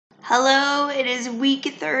Hello, it is week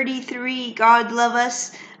 33, God love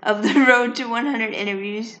us, of the road to 100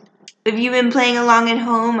 interviews. If you've been playing along at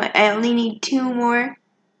home, I only need two more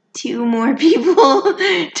people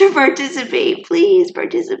to participate. Please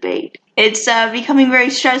participate. It's becoming very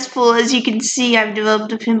stressful. As you can see, I've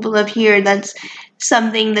developed a pimple up here. That's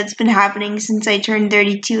something that's been happening since I turned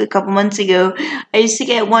 32 a couple months ago. I used to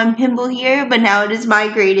get one pimple here, but now it has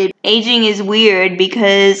migrated. Aging is weird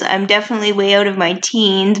because I'm definitely way out of my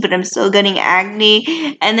teens, but I'm still getting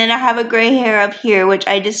acne. And then I have a gray hair up here, which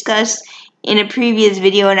I discussed in a previous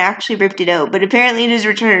video and actually ripped it out, but apparently it has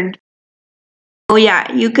returned. Oh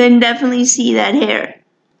yeah, you can definitely see that hair.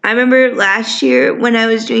 I remember last year when I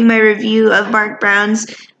was doing my review of Mark Brown's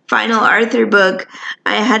final Arthur book,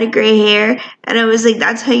 I had a gray hair, and I was like,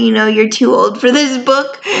 that's how you know you're too old for this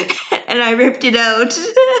book, and I ripped it out.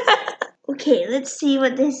 Okay, let's see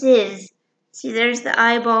what this is. See, there's the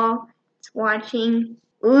eyeball. It's watching.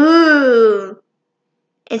 Ooh!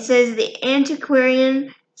 It says the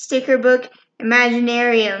Antiquarian Sticker Book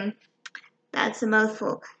Imaginarium. That's a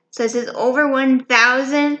mouthful. So it says over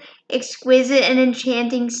 1,000 exquisite and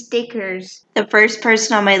enchanting stickers. The first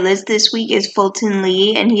person on my list this week is Fulton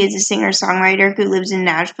Lee, and he is a singer-songwriter who lives in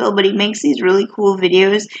Nashville, but he makes these really cool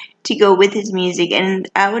videos to go with his music, and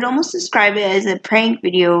I would almost describe it as a prank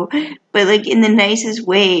video, but like in the nicest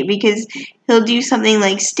way, because he'll do something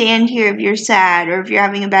like stand here if you're sad or if you're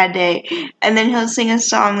having a bad day, and then he'll sing a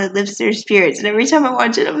song that lifts their spirits, and every time I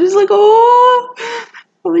watch it, I'm just like, oh,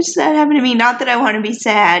 I wish that happened to me. Not that I want to be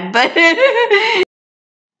sad, but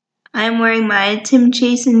I'm wearing my Tim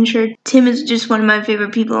Chaisson shirt. Tim is just one of my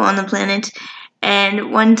favorite people on the planet.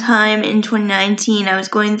 And one time in 2019, I was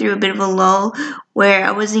going through a bit of a lull where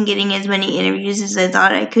I wasn't getting as many interviews as I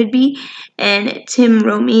thought I could be. And Tim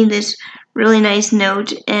wrote me this really nice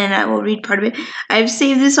note, and I will read part of it. I've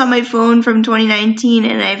saved this on my phone from 2019,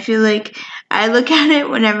 and I feel like I look at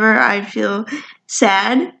it whenever I feel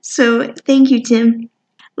sad. So thank you, Tim.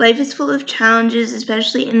 Life is full of challenges,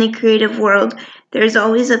 especially in the creative world. There's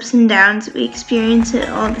always ups and downs. We experience it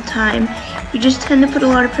all the time. You just tend to put a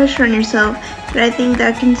lot of pressure on yourself, but I think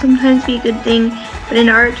that can sometimes be a good thing. But in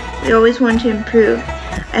art, we always want to improve.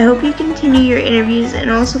 I hope you continue your interviews and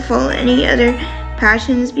also follow any other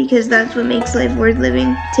passions because that's what makes life worth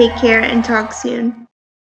living. Take care and talk soon.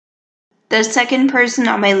 The second person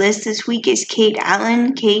on my list this week is Kate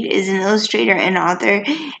Allan. Kate is an illustrator and author,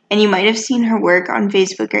 and you might have seen her work on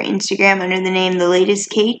Facebook or Instagram under the name The Latest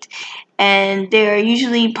Kate. And they are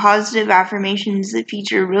usually positive affirmations that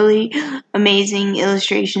feature really amazing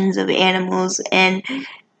illustrations of animals, and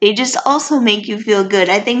they just also make you feel good.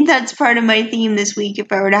 I think that's part of my theme this week, if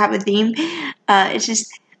I were to have a theme. It's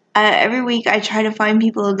just every week I try to find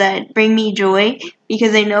people that bring me joy,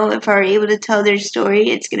 because I know if I were able to tell their story,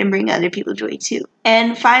 it's going to bring other people joy too.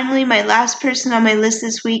 And finally, my last person on my list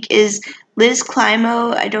this week is Liz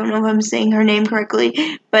Climo. I don't know if I'm saying her name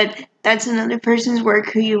correctly, but that's another person's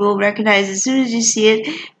work who you will recognize as soon as you see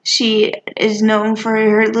it. She is known for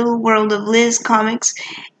her little world of Liz comics,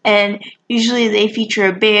 and usually they feature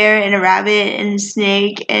a bear and a rabbit and a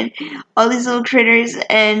snake and all these little critters,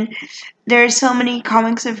 and there are so many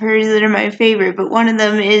comics of hers that are my favorite, but one of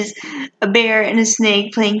them is a bear and a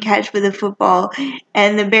snake playing catch with a football,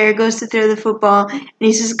 and the bear goes to throw the football, and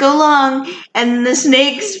he says, "Go long," and the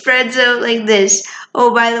snake spreads out like this.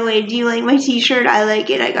 Oh, by the way, do you like my t-shirt? I like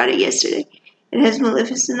it. I got it yesterday. It has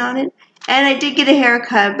Maleficent on it, and I did get a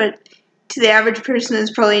haircut, but to the average person,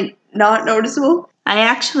 it's probably not noticeable. I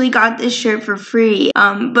actually got this shirt for free,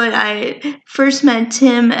 but I first met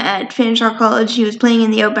Tim at Fanshawe College. He was playing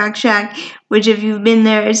in the Outback Shack, which if you've been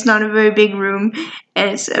there, it's not a very big room,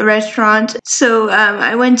 and it's a restaurant. So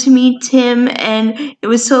I went to meet Tim, and it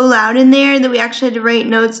was so loud in there that we actually had to write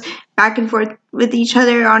notes back and forth with each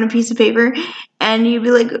other on a piece of paper, and you'd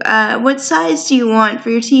be like, what size do you want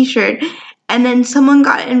for your t-shirt? And then someone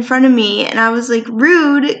got in front of me, and I was like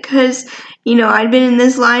rude because, you know, I'd been in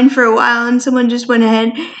this line for a while, and someone just went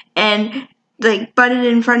ahead and like butted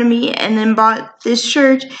in front of me and then bought this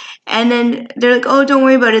shirt. And then they're like, "Oh, don't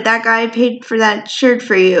worry about it. That guy paid for that shirt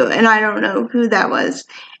for you." And I don't know who that was.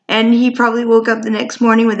 And he probably woke up the next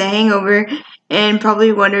morning with a hangover and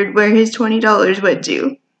probably wondered where his $20 went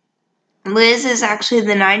to. Liz is actually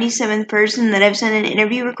the 97th person that I've sent an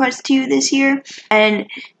interview request to this year. And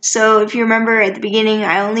so if you remember at the beginning,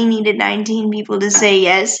 I only needed 19 people to say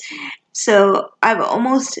yes. So I've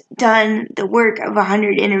almost done the work of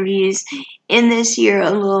 100 interviews in this year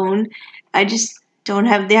alone. I just don't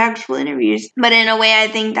have the actual interviews. But in a way, I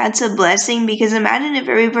think that's a blessing, because imagine if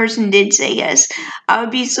every person did say yes. I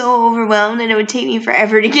would be so overwhelmed, and it would take me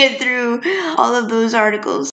forever to get through all of those articles.